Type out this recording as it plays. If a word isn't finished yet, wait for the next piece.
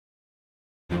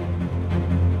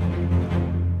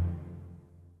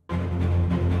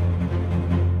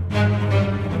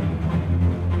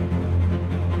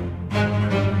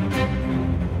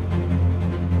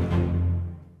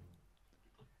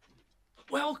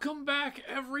Welcome back,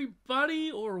 everybody,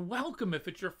 or welcome if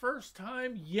it's your first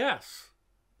time. Yes,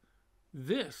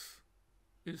 this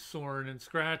is Soarin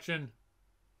Scratchin.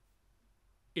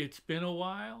 It's been a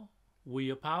while. We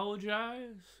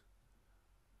apologize.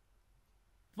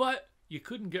 But you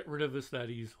couldn't get rid of us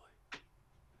that easily.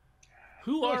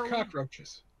 Who Like are we?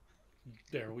 cockroaches.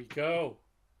 There we go.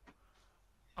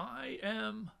 I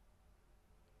am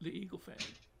the Eagle fan.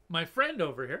 My friend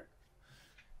over here.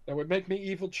 That would make me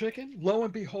evil chicken. Lo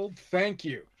and behold, thank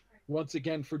you once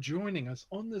again for joining us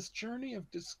on this journey of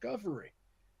discovery.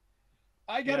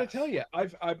 I gotta Yes. tell you,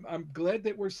 I'm glad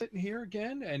that we're sitting here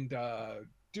again and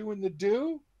doing the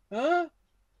do. Huh?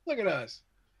 Look at us,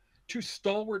 two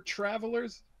stalwart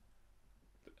travelers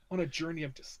on a journey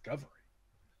of discovery.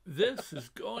 This is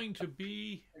going to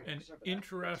be an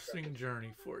interesting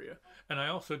journey for you. And I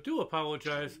also do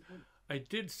apologize. I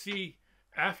did see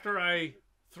after I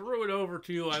threw it over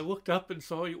to you, I looked up and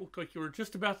saw you looked like you were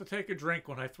just about to take a drink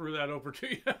when I threw that over to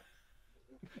you.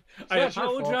 I Not your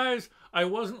fault. apologize. I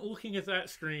wasn't looking at that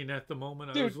screen at the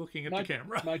moment. I Dude, was looking at the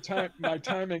camera. my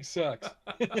timing sucks.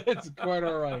 It's quite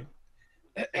all right.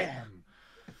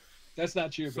 That's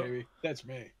not you, So, baby. That's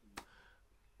me.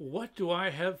 what do I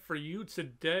have for you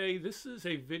today? This is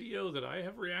a video that I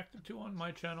have reacted to on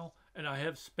my channel, and I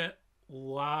have spent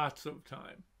lots of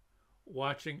time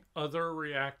watching other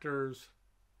reactors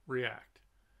react.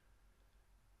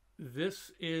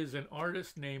 This is an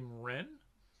artist named Ren.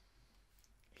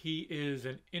 He is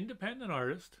an independent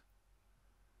artist.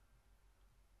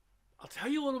 I'll tell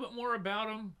you a little bit more about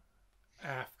him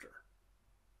after,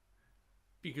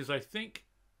 because I think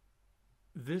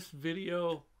this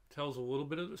video tells a little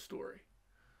bit of the story.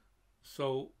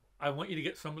 So I want you to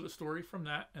get some of the story from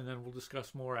that, and then we'll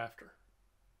discuss more after.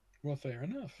 Well, fair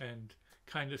enough. And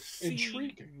kind of see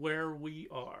Intriguing. where we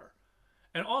are.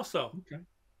 And also, Okay.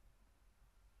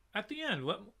 at the end,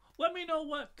 let me know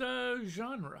what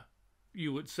genre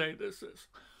you would say this is.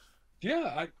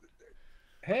 Yeah,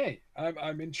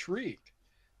 I'm intrigued.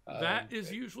 That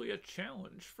is usually a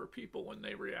challenge for people when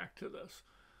they react to this.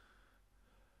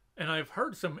 And I've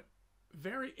heard some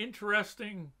very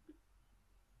interesting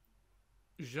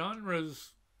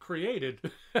genres created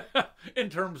in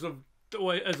terms of the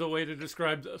way as a way to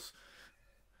describe this.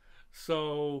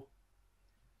 So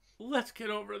let's get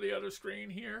over to the other screen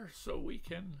here so we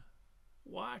can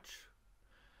watch.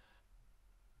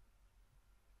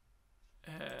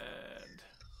 And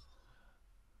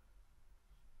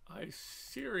I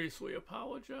seriously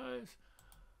apologize.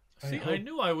 See, I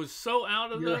knew I was so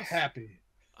out of you're this. happy.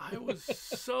 I was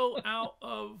so out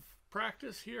of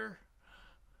practice here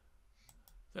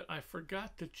that I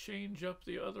forgot to change up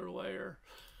the other layer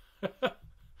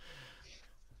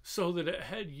so that it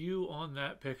had you on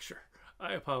that picture.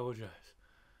 I apologize.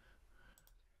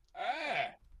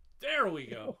 Ah, There we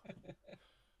go.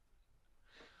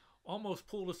 Almost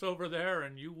pulled us over there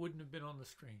and you wouldn't have been on the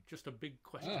screen. Just a big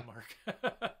question mark.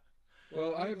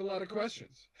 well, I have a lot of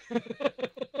questions.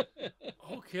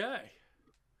 Okay.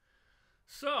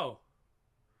 So,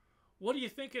 what do you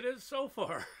think it is so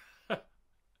far?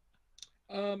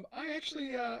 I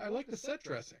actually I like the set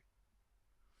dressing.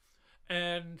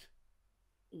 And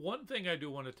one thing I do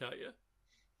want to tell you,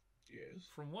 Yes.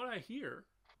 from what I hear,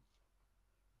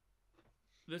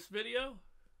 this video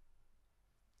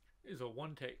is a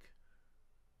one take.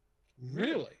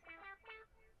 Really?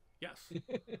 Yes.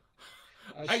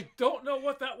 I I don't know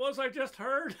what that was I just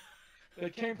heard.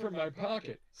 That came from my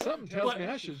pocket. Something tells me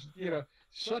I should,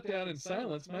 shut down and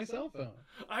silence my cell phone.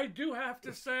 I do have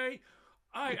to say,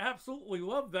 I absolutely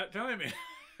love that timing.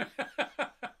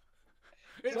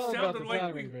 It all about sounded the like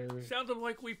timing, we baby. sounded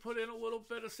like we put in a little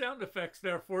bit of sound effects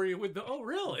there for you with the oh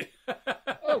really?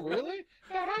 Oh, really?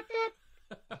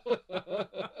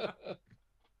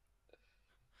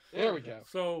 There we go.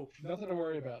 So Nothing to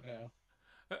worry about now.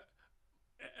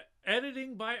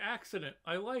 editing by accident.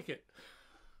 I like it.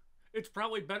 It's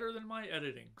probably better than my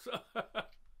editing. So,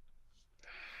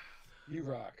 You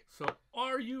rock. so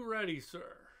are you ready,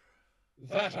 sir?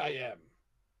 That I am.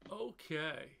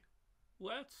 Okay.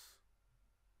 Let's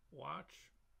watch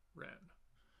Ren.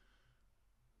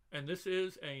 And this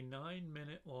is a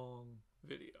 9-minute long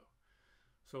video.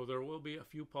 So there will be a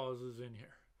few pauses in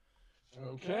here.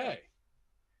 Okay.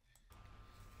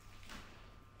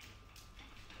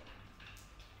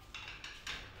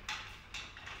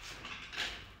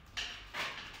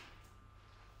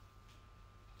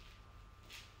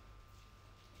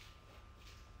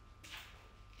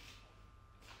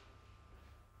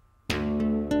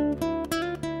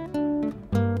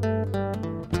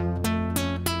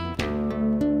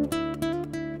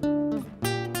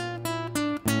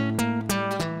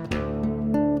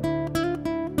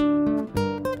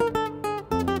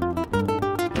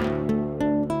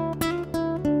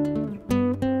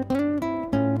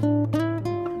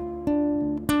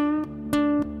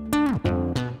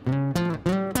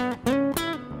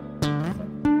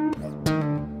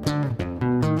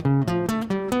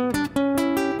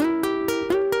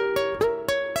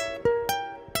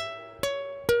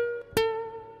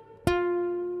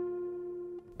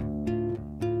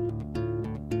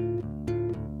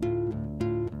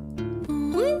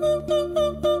 Hi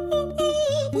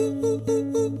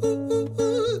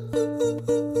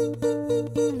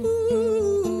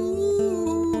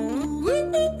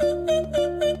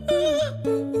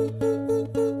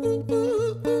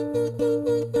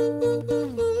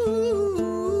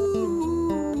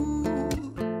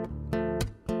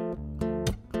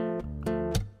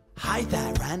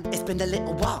there, Ren. It's been a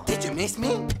little while. Did you miss me?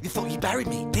 You thought you buried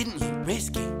me, didn't you?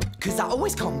 Risky. Cause I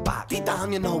always come back. Deep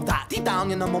down, you know that. Deep down,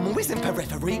 you know I'm always in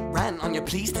periphery. Ren, aren't you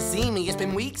pleased to see me? It's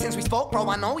been weeks since we spoke, bro.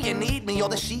 I know you need me. You're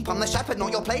the sheep, I'm the shepherd.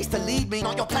 Not your place to lead me.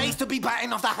 Not your place to be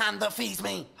biting off the hand that feeds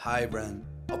me. Hi, Ren.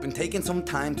 I've been taking some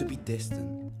time to be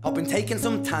distant. I've been taking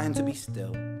some time to be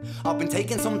still. I've been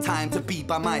taking some time to be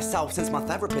by myself since my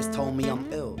therapist told me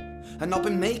I'm ill. And I've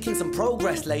been making some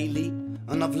progress lately.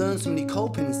 And I've learned some new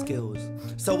coping skills.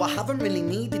 So I haven't really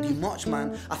needed you much,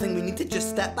 man. I think we need to just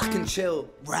step back and chill.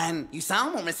 Ren, you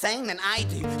sound more insane than I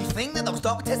do. You think that those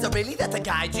doctors are really there to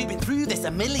guide you? Been through this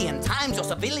a million times. Your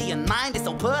civilian mind is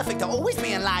so perfect to always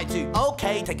being lied to.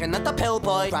 Okay, take another pill,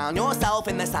 boy. Drown yourself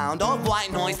in the sound of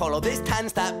white noise. Follow this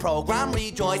 10-step program,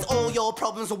 rejoice. All your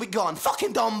problems will be gone.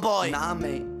 Fucking dumb boy. Nah,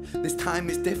 mate. This time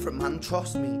is different, man.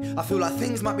 Trust me. I feel like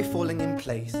things might be falling in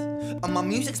place. And my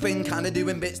music's been kinda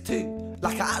doing bits too.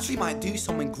 Like I actually might do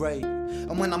something great.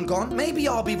 And when I'm gone, maybe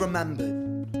I'll be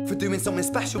remembered for doing something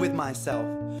special with myself.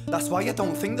 That's why I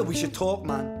don't think that we should talk,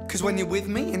 man. Cause when you're with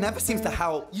me, it never seems to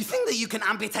help. You think that you can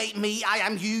amputate me? I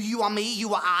am you, you are me,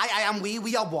 you are I am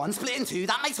we are one. Split in two,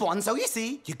 that makes one, so you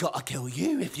see. You gotta kill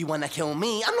you if you wanna kill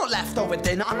me. I'm not leftover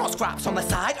dinner, I'm not scraps on the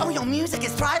side. Oh, your music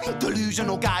is thriving,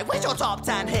 delusional guy. Where's your top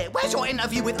 10 hit? Where's your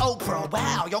interview with Oprah?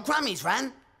 Where are your Grammys,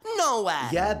 Ren? Nowhere.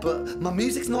 Yeah, but my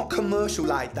music's not commercial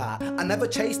like that. I never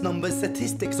chase numbers,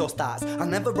 statistics or stats. I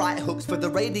never write hooks for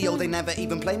the radio, they never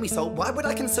even play me, so why would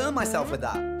I concern myself with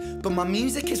that? But my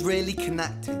music is really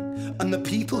connecting, and the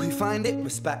people who find it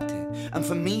respect it. And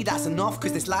for me that's enough,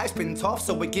 cause this life's been tough,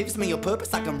 so it gives me a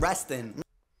purpose I can rest in.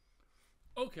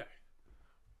 Okay.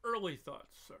 Early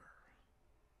thoughts, sir.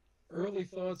 Early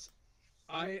thoughts.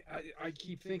 I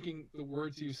keep thinking the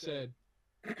words you said.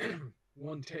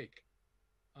 One take.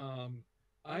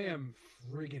 I am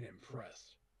friggin'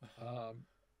 impressed.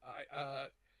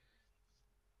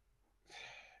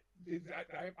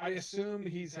 I assume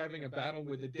he's having a battle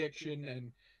with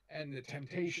addiction and the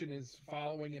temptation is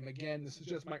following him again. This is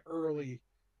just my early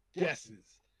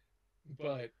guesses,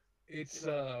 but it's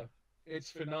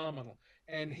phenomenal,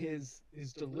 and his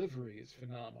delivery is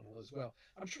phenomenal as well.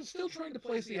 I'm still trying to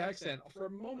place the accent. For a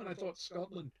moment, I thought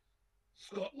Scotland.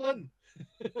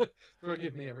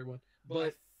 Forgive me, everyone.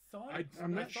 But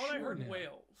I'm not sure. I heard now.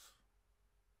 Wales.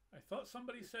 I thought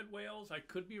somebody said Wales. I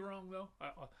could be wrong though.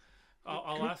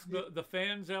 I'll ask the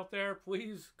fans out there.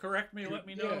 Please correct me. Let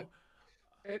me know.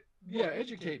 Yeah,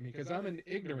 educate me because I'm an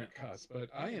ignorant cuss. But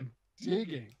I am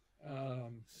digging.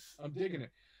 I'm digging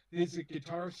it. His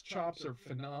guitar chops are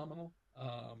phenomenal.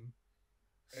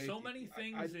 So many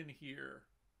things in here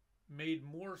made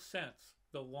more sense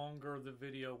the longer the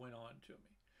video went on to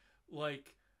me.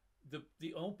 Like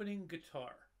the opening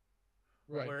guitar,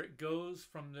 right, where it goes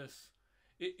from this,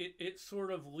 it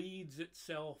sort of leads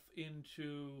itself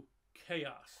into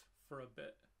chaos for a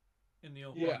bit in the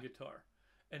opening guitar,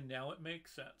 and now it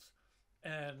makes sense.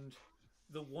 And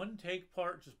the one take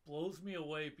part just blows me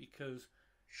away because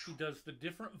he does the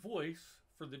different voice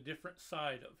for the different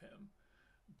side of him,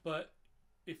 but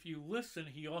if you listen,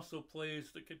 he also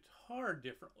plays the guitar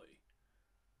differently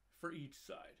for each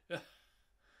side.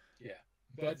 Yeah,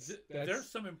 there's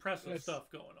some impressive stuff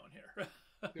going on here.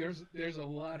 there's a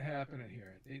lot happening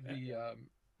here.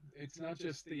 It's not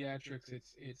just theatrics.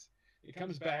 It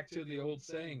comes back to the old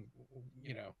saying,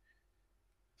 you know,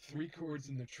 3 chords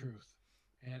in the truth,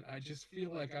 and I just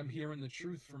feel like I'm hearing the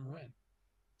truth from Ren.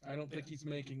 I don't think he's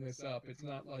making this up. It's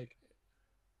not like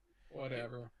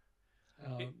whatever.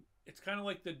 It's kind of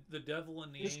like the devil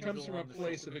and the this angel. This comes from a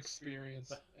place of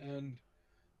experience, and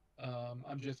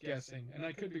I'm just guessing, and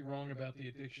I could be wrong about the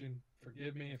addiction.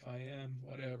 Forgive me if I am,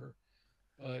 whatever.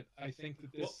 But I think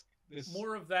that this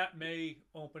more of that may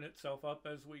open itself up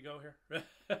as we go here.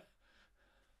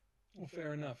 Well,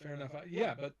 fair enough.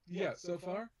 But so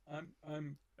far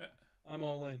I'm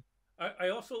all in. I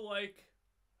also like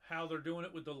how they're doing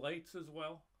it with the lights as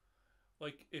well.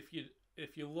 Like if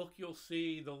you look, you'll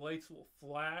see the lights will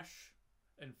flash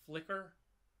and flicker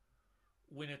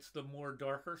when it's the more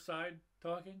darker side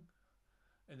talking,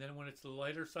 and then when it's the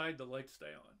lighter side, the lights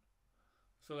stay on.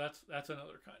 So that's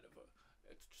another kind of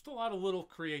it's just a lot of little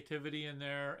creativity in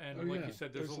there, and like you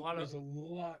said, there's a lot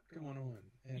going on.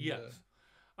 And, yes,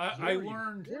 I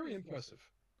learned. Very impressive.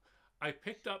 I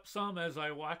picked up some as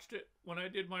I watched it when I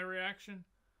did my reaction.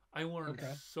 I learned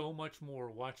so much more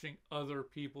watching other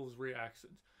people's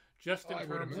reactions. Just in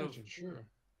terms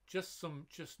of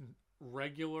just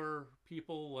regular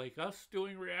people like us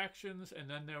doing reactions, and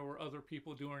then there were other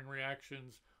people doing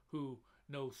reactions who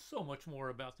know so much more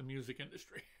about the music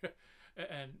industry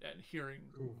and hearing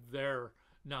their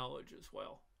knowledge as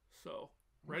well. So,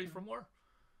 ready for more?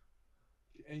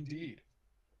 Indeed.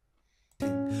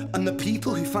 And the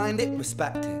people who find it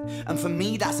respect it. And for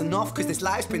me that's enough, cause this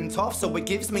life's been tough, so it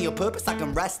gives me a purpose I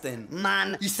can rest in.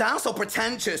 Man, you sound so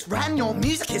pretentious. Ren, your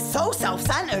music is so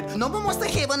self-centered. No one wants to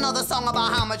hear another song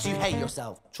about how much you hate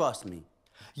yourself. Trust me.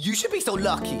 You should be so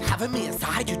lucky, having me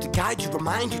inside you to guide you,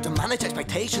 remind you to manage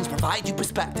expectations, provide you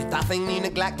perspective. That thing you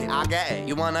neglected, I get it.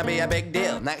 You wanna be a big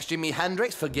deal, next Jimi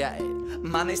Hendrix, forget it.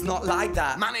 Man, it's not like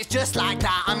that. Man, it's just like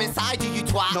that. I'm inside you, you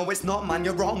twat. No, it's not, man,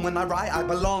 you're wrong. When I write, I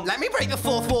belong. Let me break the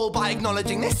fourth wall by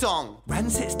acknowledging this song. Ren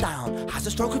sits down, has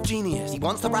a stroke of genius. He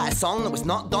wants to write a song that was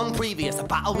not done previous. A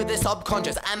battle with his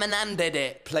subconscious, Eminem did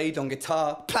it. Played on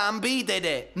guitar, Plan B did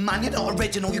it. Man, you're not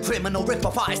original, you criminal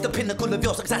rip-off artist. The pinnacle of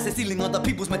your success is stealing other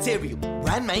people's material.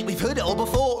 Ren, mate, we've heard it all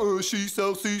before. She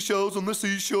sells seashells on the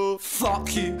seashore.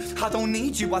 Fuck you, I don't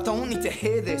need you, I don't need to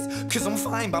hear this. Cause I'm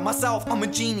fine by myself, I'm a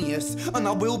genius. And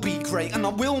I will be great, and I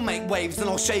will make waves, and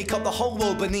I'll shake up the whole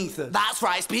world beneath us. That's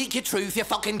right, speak your truth, your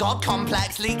fucking God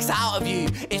complex leaks out of you.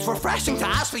 It's refreshing to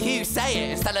ask for you, say it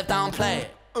instead of downplay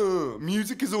it.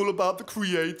 Music is all about the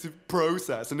creative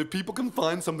process, and if people can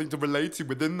find something to relate to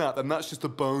within that, then that's just a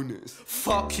bonus.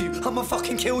 Fuck you, I'ma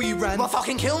fucking kill you, Ren. Well,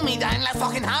 fucking kill me then, let's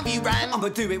fucking have you, Ren. I'ma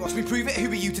do it, watch me prove it. Who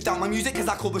are you to doubt my music? Cause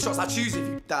I call the shots, I choose if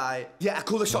you die. Yeah, I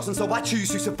call the shots and so I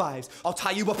choose who survives. I'll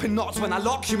tie you up in knots when I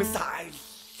lock you inside.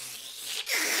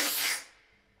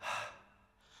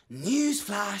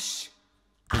 Newsflash.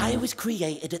 I was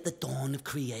created at the dawn of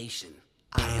creation.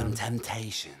 I am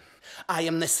temptation. I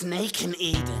am the snake in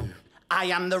Eden. I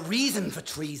am the reason for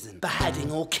treason,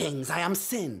 beheading all kings. I am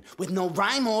sin, with no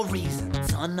rhyme or reason.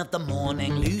 Son of the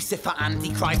morning, Lucifer,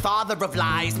 Antichrist, father of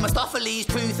lies. Mephistopheles,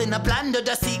 truth in a blender,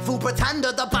 deceitful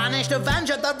pretender, the banished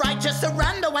avenger, the righteous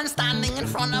surrender. When standing in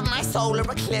front of my solar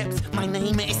eclipse, my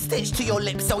name is stitched to your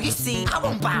lips. So you see, I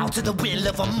won't bow to the will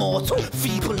of a mortal,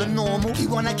 feeble and normal. You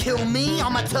wanna kill me?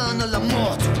 I'm eternal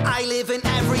immortal. I live in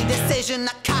every decision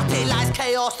that catalyzes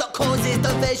chaos, that causes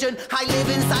division. I live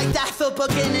inside death, the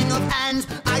beginning of end.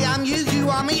 I am you, you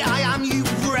are me, I am you,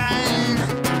 Ren.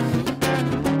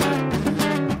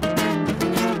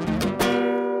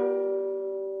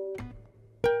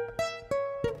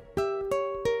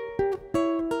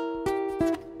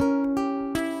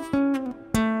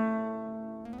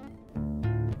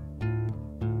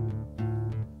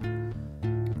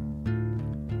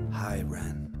 Hi,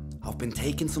 Ren. I've been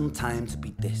taking some time to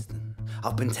be distant.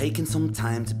 I've been taking some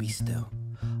time to be still.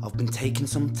 I've been taking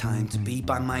some time to be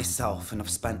by myself, and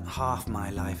I've spent half my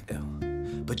life ill.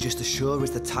 But just as sure as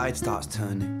the tide starts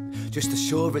turning, just as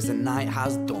sure as the night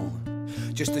has dawned,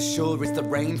 just as sure as the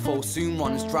rainfall soon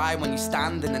runs dry when you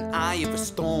stand in an eye of a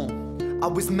storm. I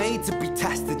was made to be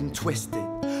tested and twisted.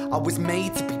 I was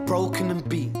made to be broken and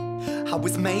beat. I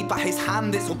was made by his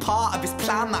hand, it's all part of his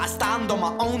plan that I stand on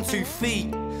my own 2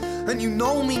 feet. And you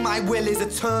know me, my will is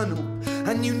eternal.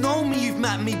 And you know me, you've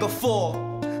met me before.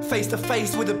 Face to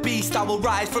face with a beast, I will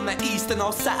rise from the east and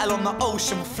I'll settle on the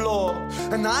ocean floor.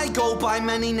 And I go by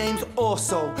many names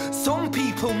also. Some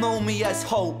people know me as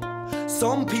hope.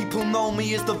 Some people know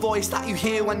me as the voice that you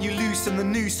hear when you loosen the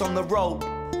noose on the rope.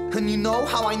 And you know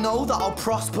how I know that I'll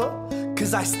prosper?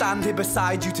 Cause I stand here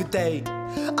beside you today.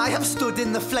 I have stood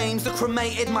in the flames that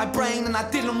cremated my brain, and I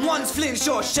didn't once flinch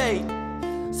or shake.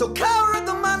 So cower at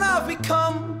the man I've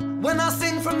become when I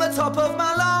sing from the top of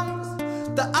my lungs.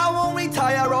 That I won't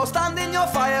retire, I'll stand in your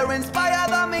fire, inspire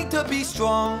that me to be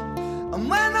strong. And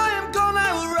when I am gone,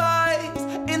 I will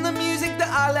rise in the music that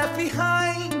I left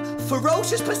behind.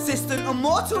 Ferocious, persistent,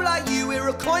 immortal like you, we're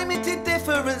a coin into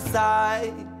different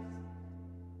sides.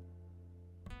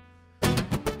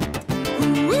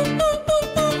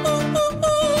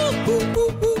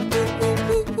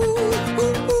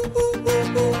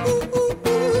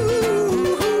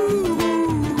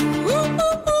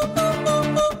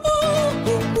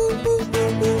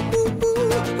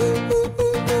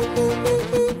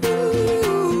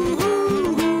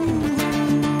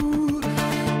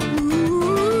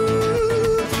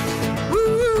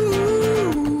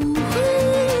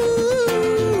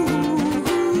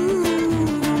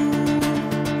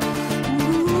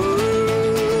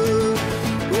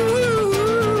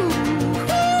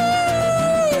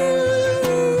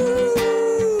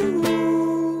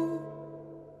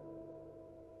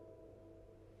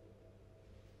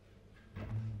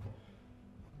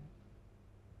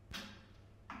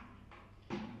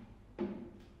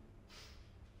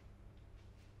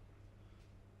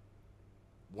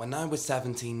 When I was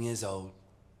 17 years old,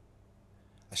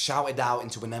 I shouted out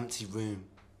into an empty room,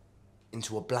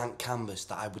 into a blank canvas,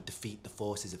 that I would defeat the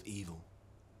forces of evil.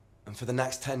 And for the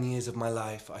next 10 years of my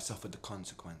life, I suffered the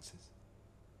consequences,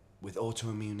 with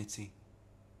autoimmunity,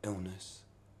 illness,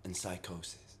 and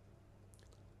psychosis.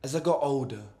 As I got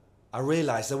older, I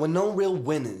realized there were no real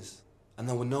winners and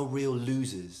there were no real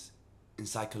losers in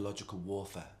psychological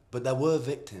warfare. But there were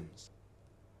victims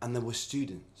and there were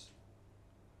students.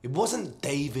 It wasn't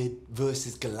David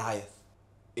versus Goliath.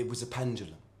 It was a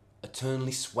pendulum,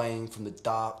 eternally swaying from the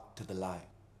dark to the light.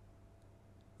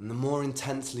 And the more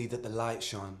intensely that the light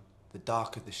shone, the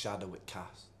darker the shadow it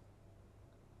cast.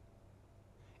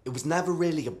 It was never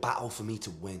really a battle for me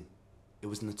to win. It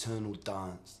was an eternal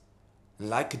dance. And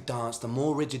like a dance, the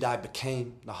more rigid I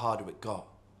became, the harder it got.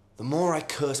 The more I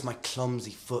cursed my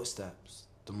clumsy footsteps,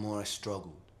 the more I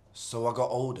struggled. So I got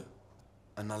older,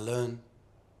 and I learned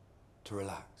to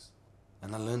relax.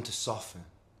 And I learned to soften,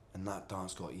 and that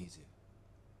dance got easier.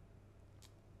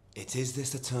 It is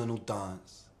this eternal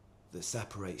dance that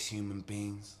separates human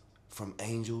beings from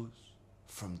angels,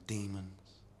 from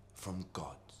demons, from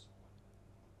gods.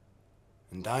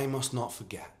 And I must not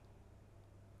forget,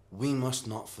 we must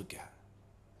not forget,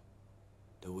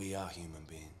 that we are human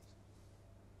beings.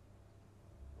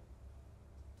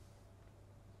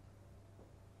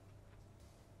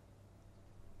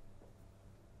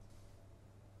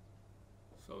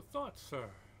 So thoughts, sir?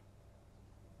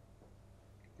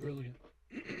 Brilliant.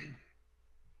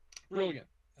 Brilliant.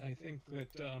 I think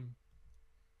that,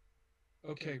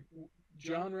 okay,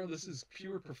 genre, this is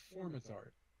pure performance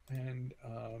art. And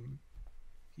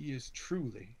he is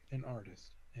truly an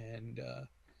artist. And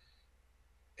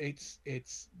it's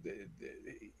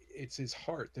his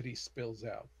heart that he spills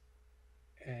out.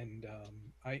 And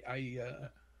I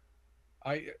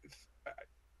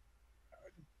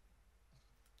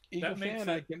Eagle That makes fan,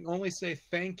 I it. can only say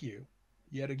thank you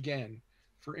yet again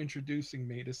for introducing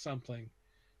me to something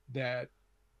that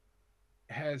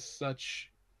has such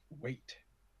weight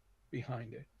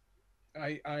behind it.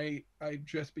 I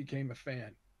just became a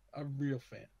fan, a real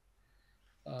fan.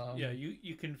 Yeah, Um,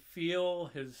 you can feel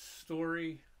his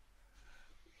story.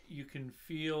 You can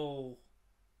feel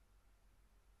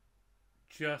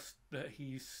just that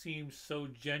he seems so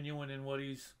genuine in what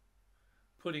he's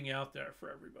putting out there for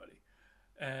everybody.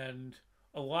 And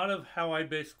a lot of how I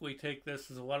basically take this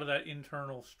is a lot of that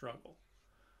internal struggle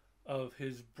of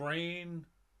his brain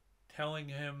telling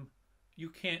him, you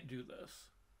can't do this,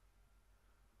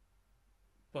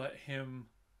 but him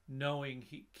knowing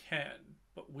he can,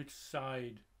 but which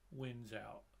side wins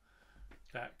out.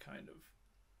 That kind of.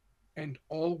 and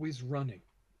always running,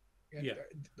 and Yeah.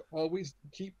 always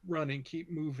keep running, keep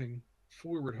moving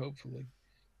forward. Hopefully,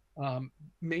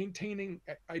 maintaining.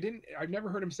 I've never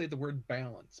heard him say the word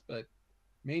balance, but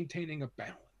maintaining a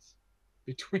balance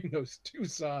between those two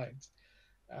sides.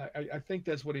 I think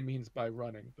that's what he means by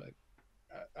running. But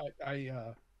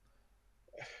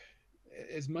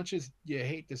as much as you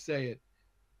hate to say it,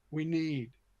 we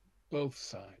need both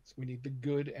sides. We need the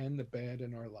good and the bad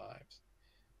in our lives.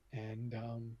 And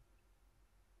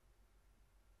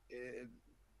it,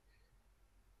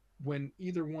 when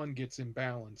either one gets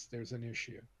imbalanced, there's an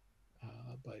issue.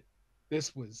 But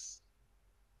this was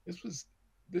this was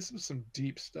this was some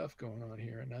deep stuff going on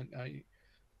here, and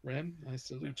Ren, I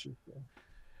salute you.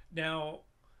 Now,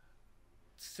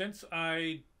 since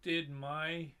I did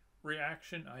my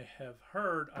reaction, I have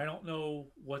heard, I don't know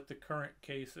what the current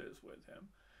case is with him,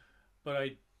 but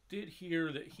I did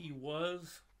hear that he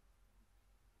was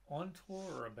on tour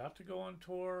or about to go on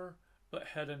tour, but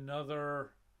had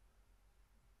another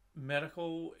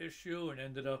medical issue and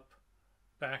ended up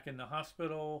back in the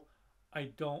hospital. I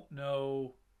don't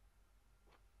know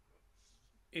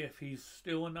if he's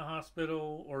still in the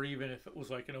hospital or even if it was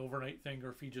like an overnight thing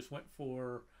or if he just went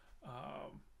for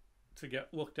to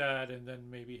get looked at and then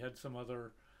maybe had some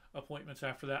other appointments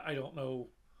after that. I don't know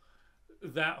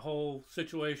that whole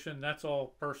situation. That's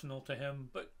all personal to him,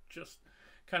 but just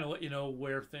kind of let you know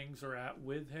where things are at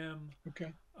with him.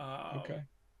 Okay. Um, Okay.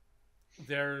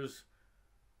 there's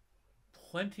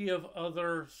plenty of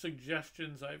other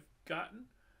suggestions I've gotten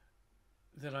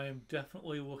that I am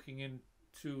definitely looking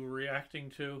into reacting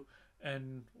to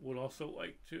and would also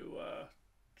like to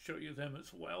show you them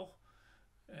as well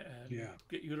and Yeah.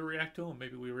 get you to react to them.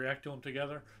 Maybe we react to them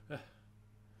together.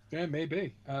 Yeah,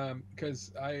 maybe.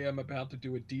 Because I am about to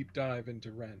do a deep dive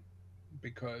into Ren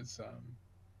because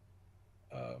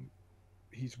um,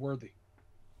 he's worthy.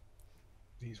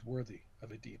 He's worthy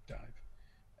of a deep dive,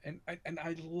 and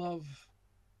I love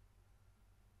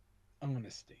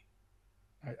honesty.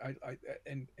 I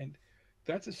and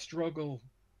that's a struggle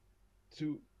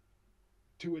to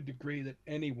to a degree that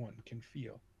anyone can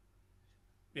feel.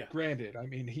 Yeah. Granted, I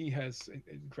mean, he has an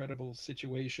incredible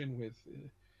situation with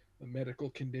a medical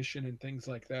condition and things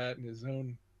like that, and his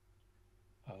own.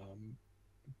 Um,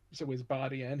 so his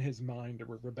body and his mind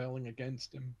are rebelling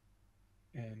against him,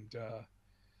 and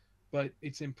but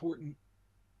it's important,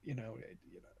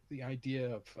 the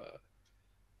idea of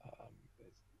um,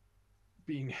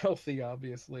 being healthy,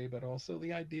 obviously, but also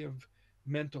the idea of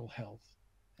mental health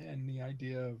and the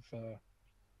idea of uh,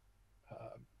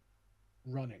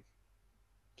 running,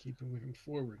 keeping moving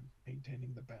forward,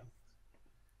 maintaining the balance.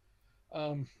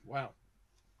 Wow,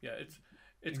 Yeah, it's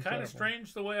kind of incredible.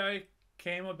 strange the way I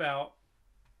came about,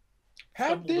 How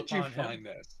stumbled did you upon him. find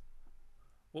this?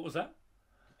 What was that?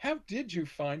 How did you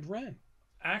find Ren?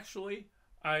 Actually,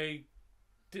 I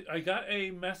got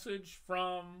a message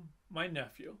from my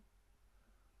nephew.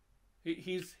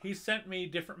 He's sent me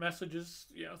different messages,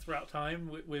 throughout time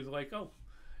with like, oh,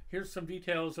 here's some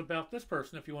details about this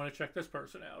person if you want to check this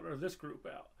person out or this group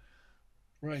out.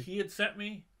 Right. He had sent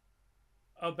me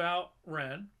about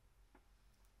Ren,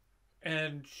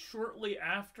 and shortly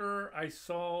after I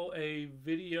saw a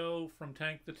video from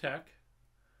Tank the Tech,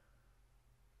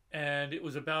 and it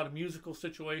was about a musical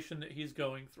situation that he's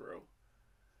going through.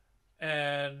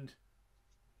 And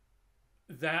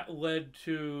that led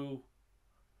to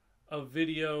a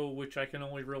video which I can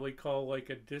only really call like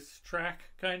a diss track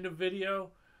kind of video,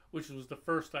 which was the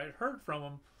first I'd heard from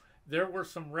him. There were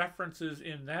some references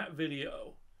in that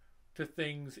video to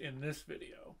things in this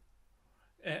video,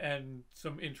 and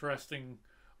some interesting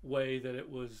way that it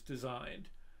was designed.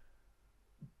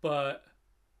 But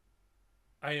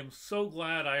I am so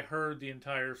glad I heard the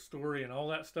entire story and all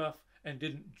that stuff and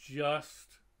didn't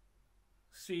just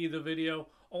see the video,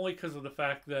 only because of the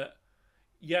fact that,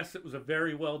 yes, it was a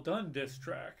very well done diss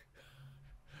track,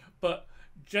 but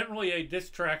generally a diss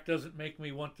track doesn't make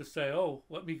me want to say, oh,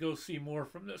 let me go see more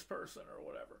from this person or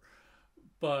whatever.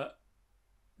 But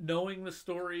knowing the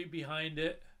story behind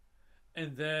it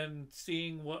and then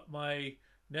seeing what my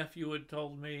nephew had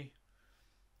told me,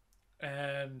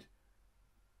 and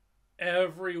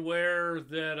everywhere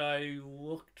that I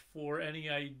looked for any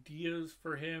ideas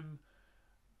for him,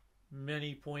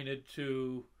 many pointed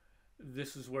to,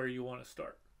 this is where you want to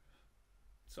start.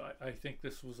 So I think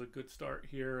this was a good start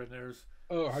here, and there's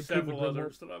several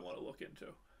others that I want to look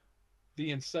into.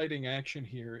 The inciting action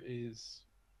here is,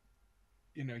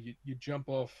 you jump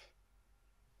off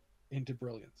into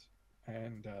brilliance.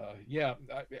 And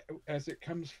as it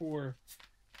comes for,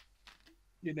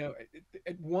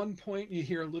 at one point you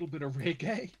hear a little bit of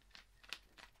reggae.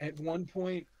 At one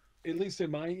point, at least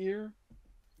in my ear,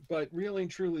 but really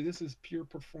and truly, this is pure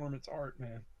performance art,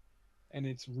 man. And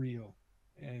it's real,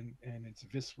 and it's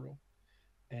visceral,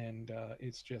 and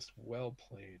it's just well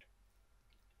played.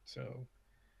 So,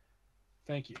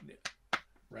 thank you,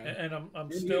 Ren. And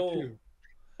I'm still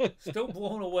still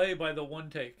blown away by the one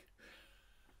take.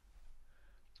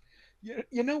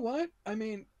 You know what? I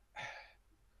mean,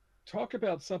 talk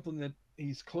about something that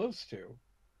he's close to.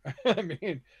 I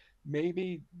mean,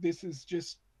 maybe this is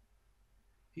just,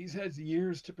 he's had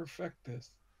years to perfect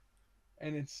this,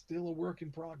 and it's still a work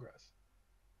in progress.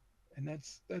 And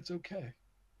that's okay.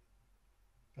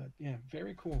 But yeah,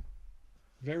 very cool.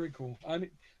 Very cool. I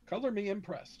mean, color me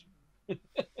impressed.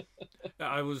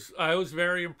 I was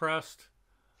very impressed.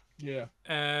 Yeah.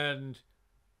 And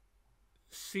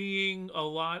seeing a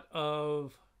lot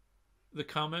of the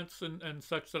comments and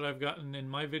such that I've gotten in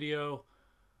my video,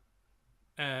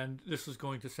 and this is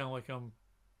going to sound like I'm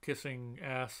kissing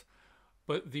ass,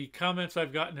 but the comments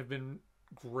I've gotten have been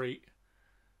great.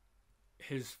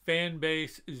 His fan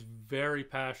base is very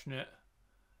passionate,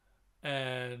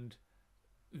 and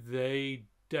they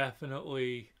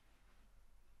definitely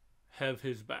have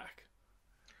his back.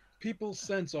 People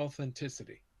sense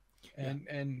authenticity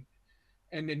and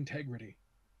integrity,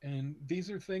 and these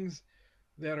are things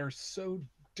that are so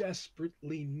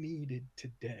desperately needed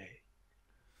today.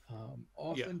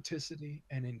 Authenticity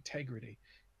and integrity,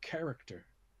 character,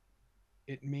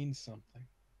 it means something.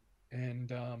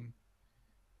 And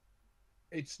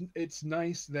it's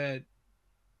nice that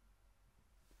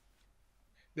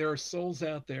there are souls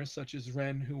out there such as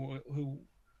Ren who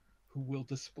will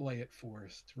display it for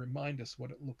us to remind us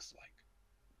what it looks like.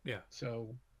 Yeah.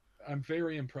 So I'm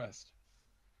very impressed.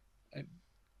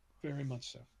 Very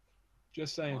much so.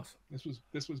 Just saying. Awesome.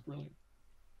 This was brilliant.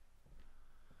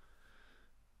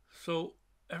 So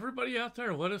everybody out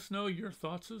there, let us know your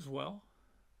thoughts as well.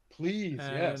 Please,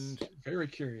 yes. Very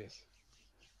curious.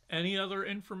 Any other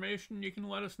information you can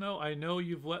let us know? I know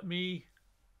you've let me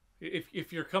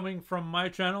if you're coming from my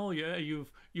channel, yeah,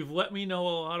 you've let me know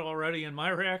a lot already in my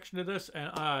reaction to this, and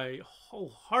I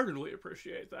wholeheartedly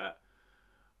appreciate that.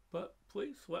 But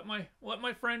please let my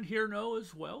friend here know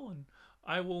as well, and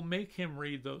I will make him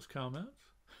read those comments.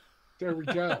 There we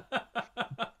go.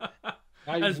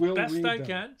 I As will best read I them.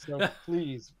 can. So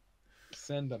please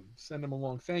send them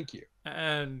along. Thank you.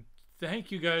 And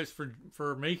thank you guys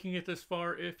for making it this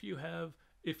far. If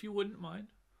you wouldn't mind,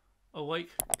 a like,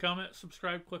 comment,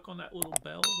 subscribe, click on that little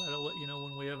bell. That'll let you know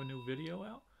when we have a new video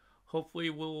out. Hopefully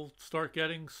we'll start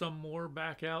getting some more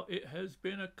back out. It has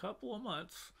been a couple of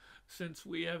months since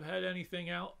we have had anything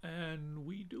out, and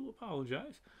we do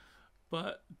apologize.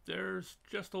 But there's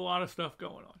just a lot of stuff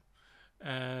going on.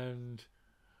 And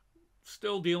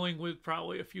still dealing with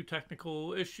probably a few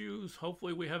technical issues.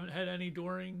 Hopefully we haven't had any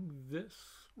during this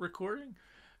recording.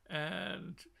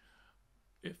 And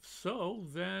if so,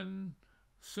 then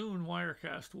soon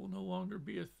Wirecast will no longer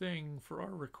be a thing for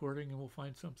our recording, and we'll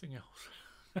find something else.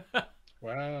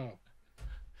 Wow.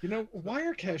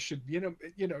 Wirecast should,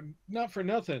 not for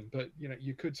nothing, but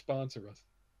you could sponsor us.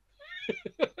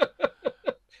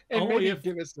 And Only maybe if-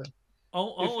 give us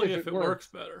Only if it works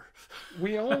better.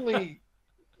 We only,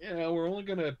 we're only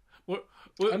gonna.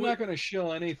 I'm not gonna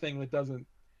shill anything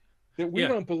that we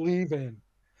don't believe in.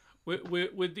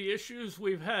 With the issues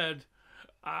we've had,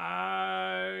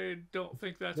 I don't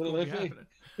think that's going to be happening.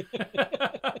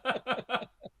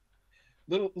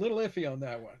 little iffy on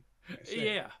that one.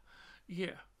 Yeah.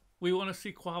 We want to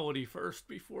see quality first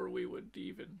before we would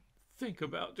even think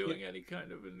about doing any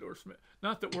kind of endorsement.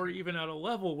 Not that we're even at a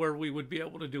level where we would be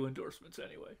able to do endorsements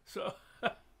anyway. So,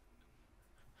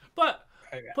 but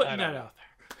putting that out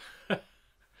there.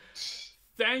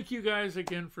 Thank you guys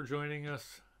again for joining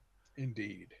us.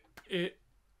 Indeed. It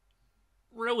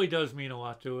really does mean a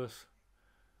lot to us.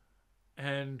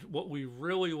 And what we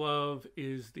really love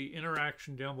is the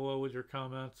interaction down below with your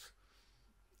comments.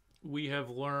 We have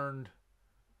learned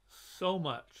so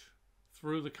much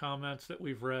through the comments that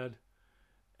we've read,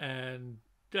 and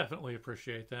definitely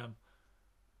appreciate them.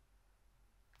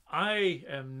 I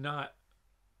am not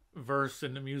versed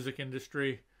in the music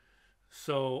industry,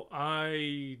 so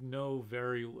I know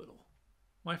very little.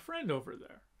 My friend over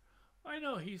there, I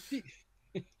know he's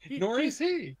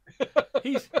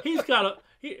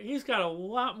got a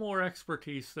lot more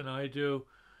expertise than I do,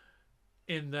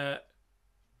 in that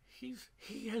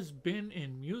he has been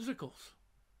in musicals.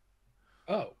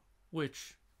 Oh,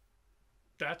 which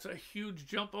that's a huge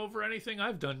jump over anything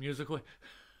I've done musically.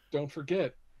 Don't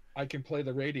forget, I can play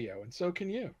the radio, and so can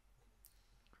you.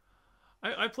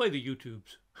 I play the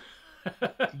YouTubes. The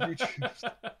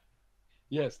YouTubes.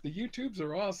 Yes, the YouTubes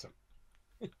are awesome.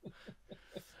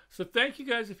 So thank you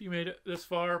guys if you made it this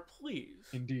far. Please.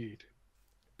 Indeed.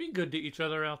 Be good to each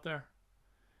other out there.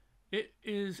 It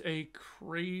is a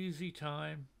crazy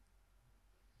time.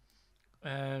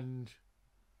 And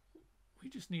we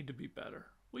just need to be better.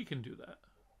 We can do that.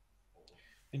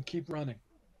 And keep running.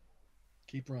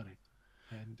 Keep running.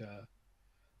 And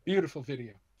beautiful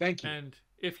video. Thank you. And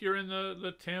if you're in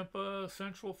the Tampa,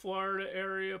 Central Florida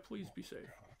area, please be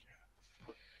safe.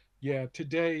 Yeah,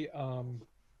 today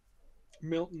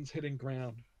Milton's hitting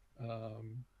ground.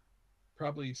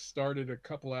 Probably started a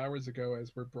couple hours ago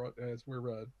as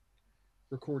we're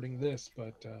recording this,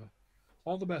 but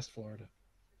all the best, Florida.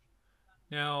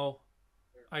 Now,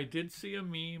 I did see a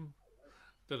meme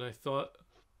that I thought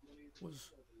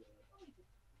was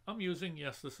amusing.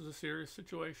 Yes, this is a serious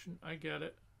situation. I get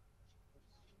it.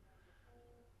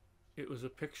 It was a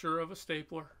picture of a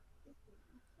stapler.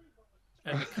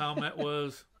 And the comment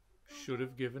was, should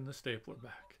have given the stapler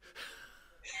back.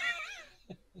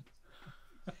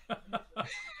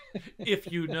 If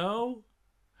you know,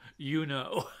 you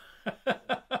know.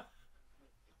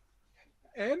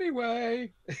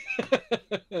 Anyway.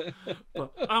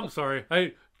 But I'm sorry.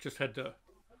 I just had to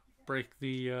break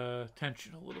the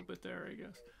tension a little bit there, I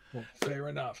guess. Well, fair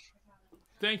enough.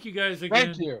 Thank you guys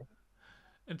again. Thank you.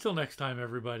 Until next time,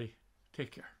 everybody.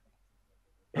 Take care.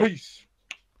 Peace.